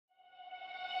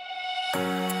Hi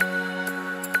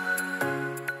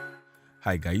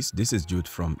guys, this is Jude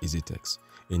from EasyTechs.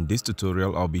 In this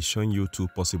tutorial, I'll be showing you two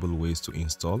possible ways to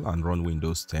install and run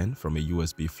Windows 10 from a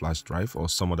USB flash drive or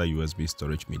some other USB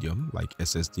storage medium like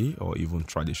SSD or even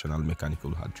traditional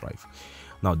mechanical hard drive.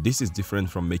 Now, this is different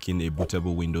from making a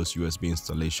bootable Windows USB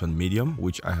installation medium,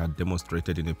 which I had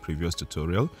demonstrated in a previous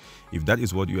tutorial. If that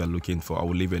is what you are looking for, I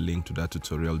will leave a link to that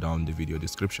tutorial down in the video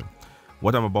description.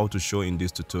 What I'm about to show in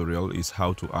this tutorial is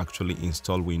how to actually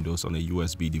install Windows on a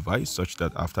USB device such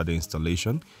that after the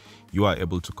installation, you are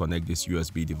able to connect this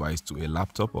USB device to a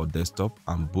laptop or desktop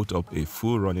and boot up a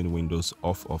full running Windows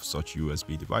off of such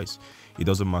USB device. It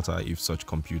doesn't matter if such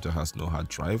computer has no hard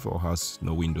drive or has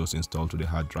no Windows installed to the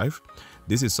hard drive.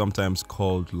 This is sometimes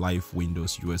called live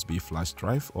Windows USB flash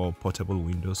drive or portable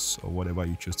Windows or whatever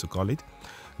you choose to call it.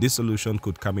 This solution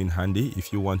could come in handy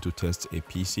if you want to test a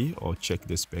PC or check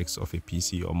the specs of a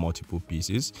PC or multiple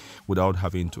PCs without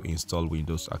having to install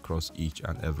Windows across each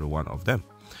and every one of them.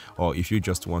 Or if you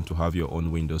just want to have your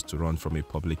own Windows to run from a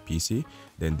public PC,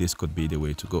 then this could be the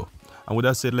way to go. And with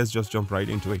that said, let's just jump right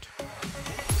into it.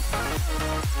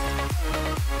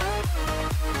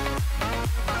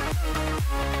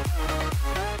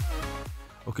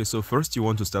 Okay, so first you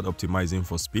want to start optimizing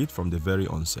for speed from the very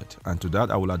onset, and to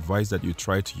that I will advise that you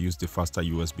try to use the faster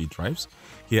USB drives.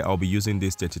 Here I'll be using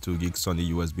this 32 gig Sony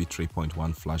USB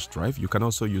 3.1 flash drive. You can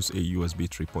also use a USB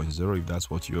 3.0 if that's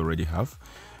what you already have,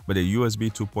 but a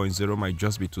USB 2.0 might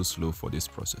just be too slow for this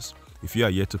process. If you are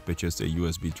yet to purchase a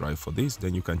USB drive for this,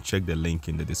 then you can check the link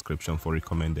in the description for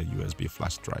recommended USB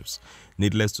flash drives.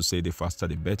 Needless to say, the faster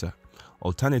the better.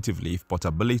 Alternatively, if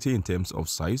portability in terms of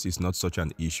size is not such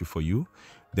an issue for you,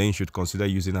 then you should consider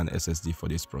using an SSD for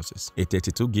this process. A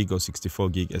 32 gig or 64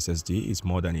 gig SSD is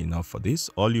more than enough for this.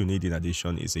 All you need in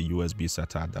addition is a USB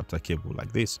SATA adapter cable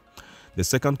like this. The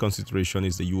second consideration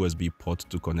is the USB port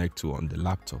to connect to on the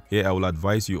laptop. Here I will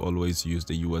advise you always use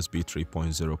the USB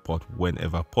 3.0 port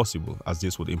whenever possible, as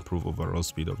this would improve overall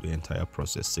speed of the entire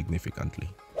process significantly.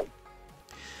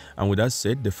 And with that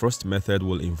said, the first method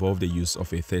will involve the use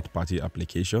of a third-party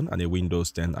application and a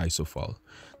Windows 10 ISO file.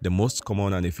 The most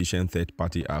common and efficient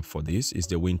third-party app for this is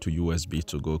the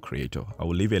WintoUSBCreator. I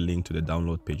will leave a link to the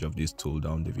download page of this tool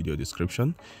down in the video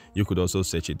description. You could also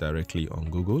search it directly on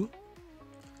Google.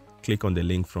 Click on the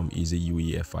link from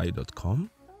easyuefi.com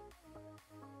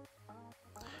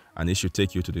and it should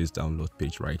take you to this download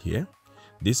page right here.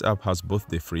 This app has both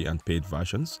the free and paid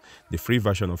versions. The free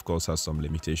version, of course, has some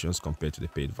limitations compared to the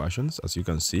paid versions, as you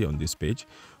can see on this page.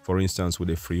 For instance, with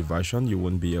the free version, you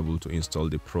won't be able to install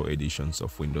the Pro editions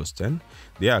of Windows 10.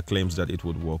 There are claims that it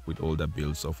would work with older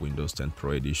builds of Windows 10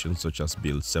 Pro edition, such as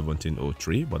build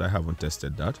 1703, but I haven't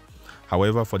tested that.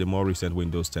 However, for the more recent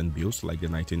Windows 10 builds like the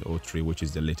 1903, which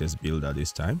is the latest build at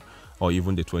this time, or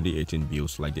even the 2018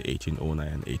 builds like the 1809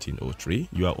 and 1803,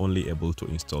 you are only able to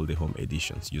install the home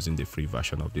editions using the free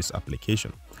version of this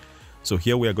application. So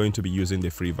here we are going to be using the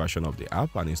free version of the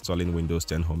app and installing Windows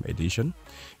 10 Home Edition.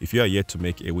 If you are yet to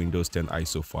make a Windows 10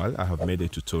 ISO file, I have made a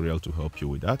tutorial to help you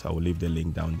with that. I will leave the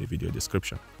link down in the video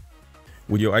description.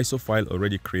 With your ISO file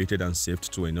already created and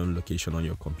saved to a known location on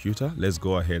your computer, let's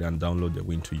go ahead and download the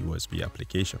WintoUSB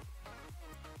application.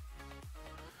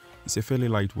 It's a fairly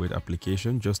lightweight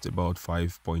application, just about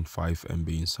 5.5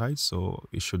 MB inside, so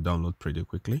it should download pretty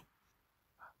quickly.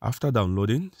 After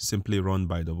downloading, simply run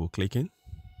by double-clicking.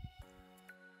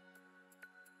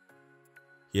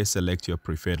 Here select your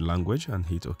preferred language and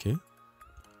hit OK.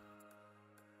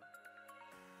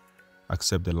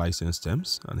 Accept the license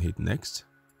terms and hit Next.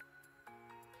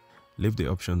 Leave the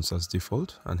options as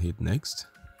default and hit Next.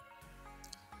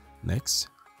 Next.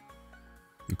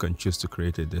 You can choose to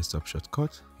create a desktop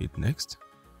shortcut, hit Next,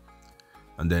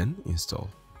 and then Install.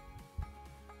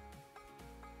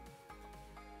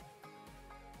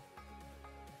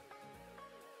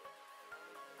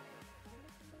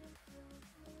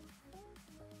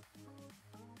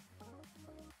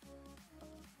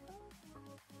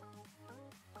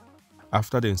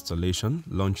 After the installation,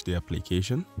 launch the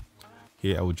application.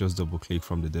 Here I will just double click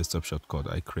from the desktop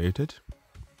shortcut I created.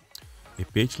 A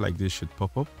page like this should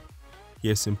pop up.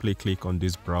 Here simply click on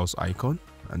this browse icon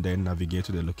and then navigate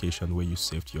to the location where you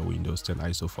saved your Windows 10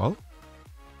 ISO file.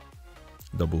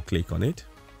 Double click on it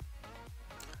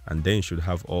and then you should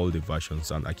have all the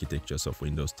versions and architectures of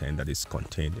Windows 10 that is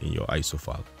contained in your ISO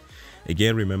file.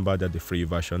 Again, remember that the free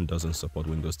version doesn't support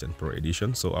Windows 10 Pro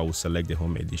edition, so I will select the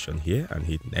Home edition here and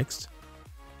hit Next.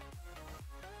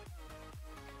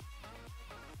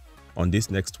 On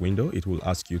this next window, it will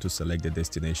ask you to select the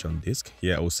destination disk.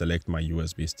 Here I will select my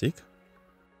USB stick.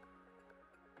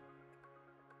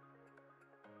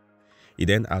 It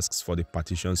then asks for the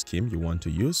partition scheme you want to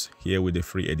use. Here with the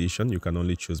free edition, you can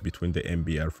only choose between the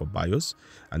MBR for BIOS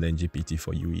and then GPT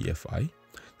for UEFI.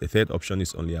 The third option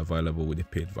is only available with the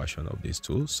paid version of this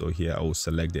tool. So here I will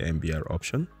select the MBR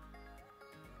option.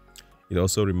 It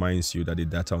also reminds you that the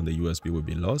data on the USB will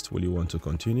be lost. Will you want to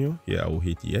continue? Here I will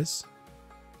hit yes.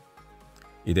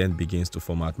 It then begins to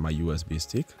format my USB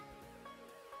stick.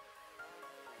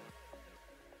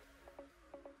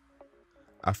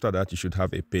 After that, you should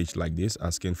have a page like this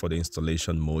asking for the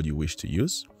installation mode you wish to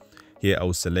use. Here I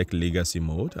will select legacy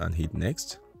mode and hit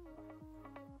next.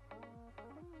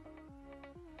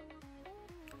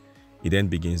 It then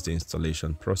begins the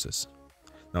installation process.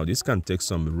 Now this can take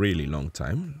some really long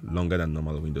time, longer than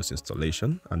normal Windows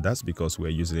installation, and that's because we're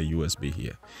using a USB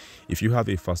here. If you have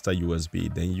a faster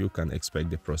USB, then you can expect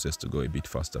the process to go a bit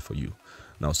faster for you.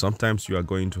 Now sometimes you are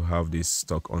going to have this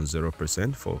stuck on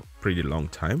 0% for pretty long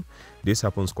time. This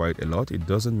happens quite a lot. It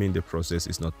doesn't mean the process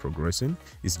is not progressing.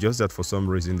 It's just that for some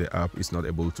reason the app is not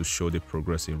able to show the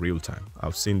progress in real time.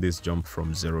 I've seen this jump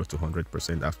from 0 to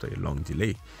 100% after a long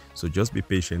delay. So just be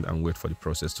patient and wait for the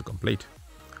process to complete.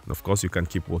 And of course, you can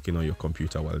keep working on your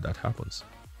computer while that happens.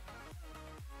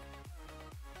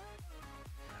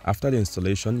 After the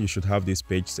installation, you should have this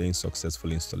page saying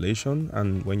successful installation,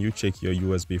 and when you check your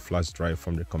USB flash drive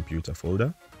from the computer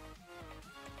folder,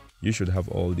 you should have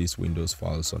all these Windows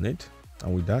files on it,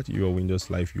 and with that, your Windows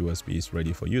Live USB is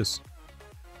ready for use.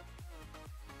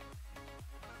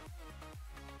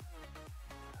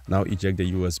 Now eject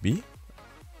the USB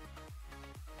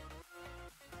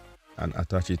and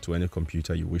attach it to any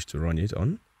computer you wish to run it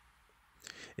on.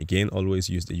 Again,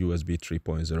 always use the USB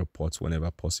 3.0 ports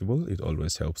whenever possible. It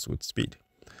always helps with speed.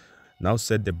 Now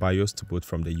set the BIOS to boot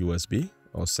from the USB,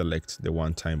 or select the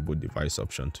one-time boot device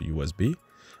option to USB,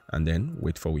 and then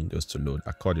wait for Windows to load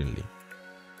accordingly.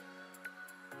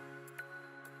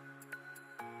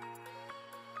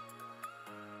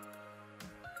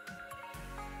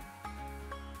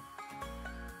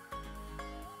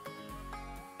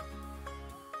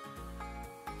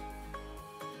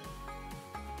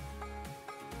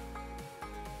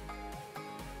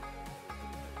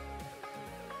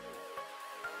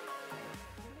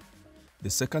 The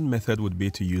second method would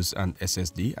be to use an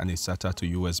SSD and a SATA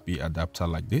to USB adapter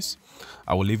like this.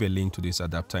 I will leave a link to this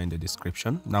adapter in the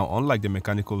description. Now, unlike the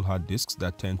mechanical hard disks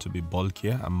that tend to be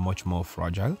bulkier and much more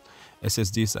fragile,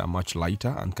 SSDs are much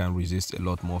lighter and can resist a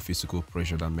lot more physical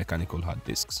pressure than mechanical hard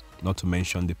disks, not to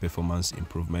mention the performance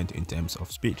improvement in terms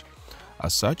of speed.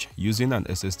 As such, using an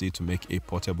SSD to make a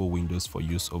portable Windows for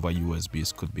use over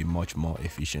USBs could be much more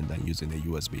efficient than using a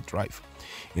USB drive.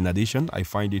 In addition, I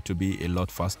find it to be a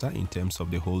lot faster in terms of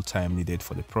the hold time needed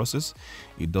for the process.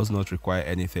 It does not require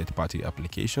any third-party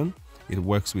application. It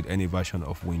works with any version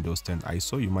of Windows 10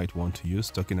 ISO you might want to use,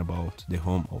 talking about the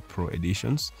Home or Pro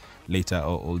editions, later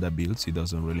or older builds, it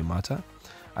doesn't really matter.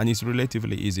 And it's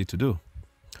relatively easy to do.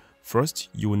 First,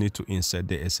 you will need to insert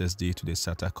the SSD to the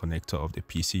SATA connector of the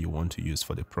PC you want to use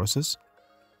for the process.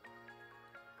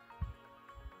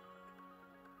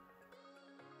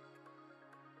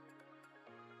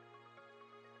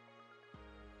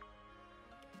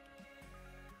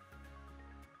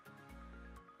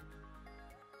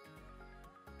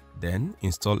 Then,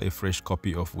 install a fresh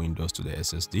copy of Windows to the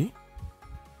SSD.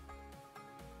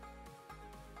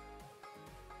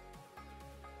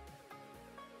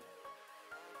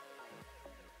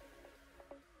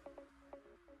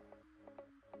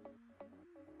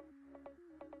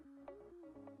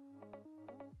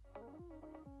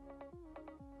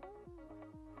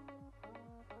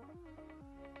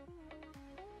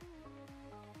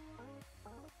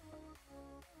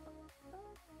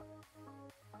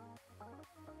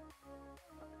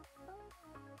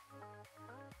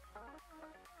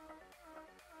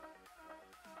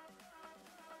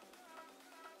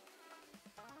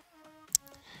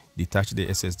 Detach the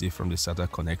SSD from the SATA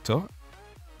connector.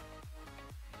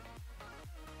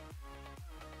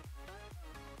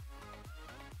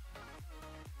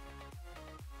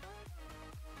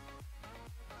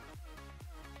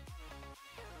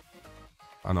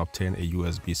 And obtain a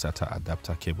USB SATA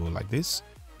adapter cable like this,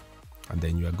 and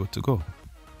then you are good to go.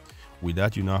 With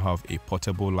that, you now have a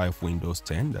portable live Windows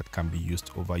 10 that can be used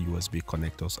over USB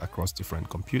connectors across different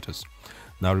computers.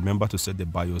 Now remember to set the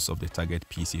BIOS of the target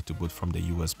PC to boot from the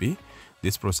USB.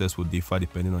 This process will differ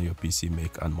depending on your PC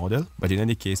make and model, but in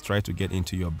any case, try to get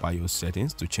into your BIOS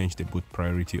settings to change the boot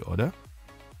priority order.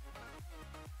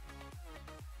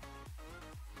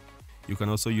 You can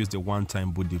also use the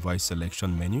one-time boot device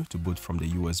selection menu to boot from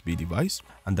the USB device,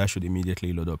 and that should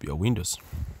immediately load up your Windows.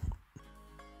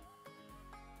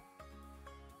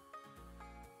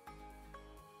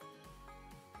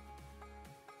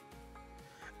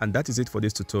 And that is it for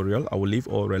this tutorial. I will leave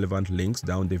all relevant links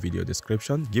down the video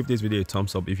description. Give this video a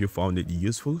thumbs up if you found it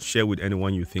useful. Share with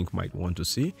anyone you think might want to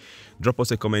see. Drop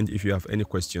us a comment if you have any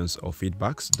questions or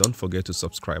feedbacks. Don't forget to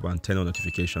subscribe and turn on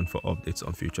notification for updates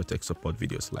on future tech support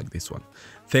videos like this one.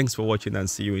 Thanks for watching and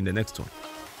see you in the next one.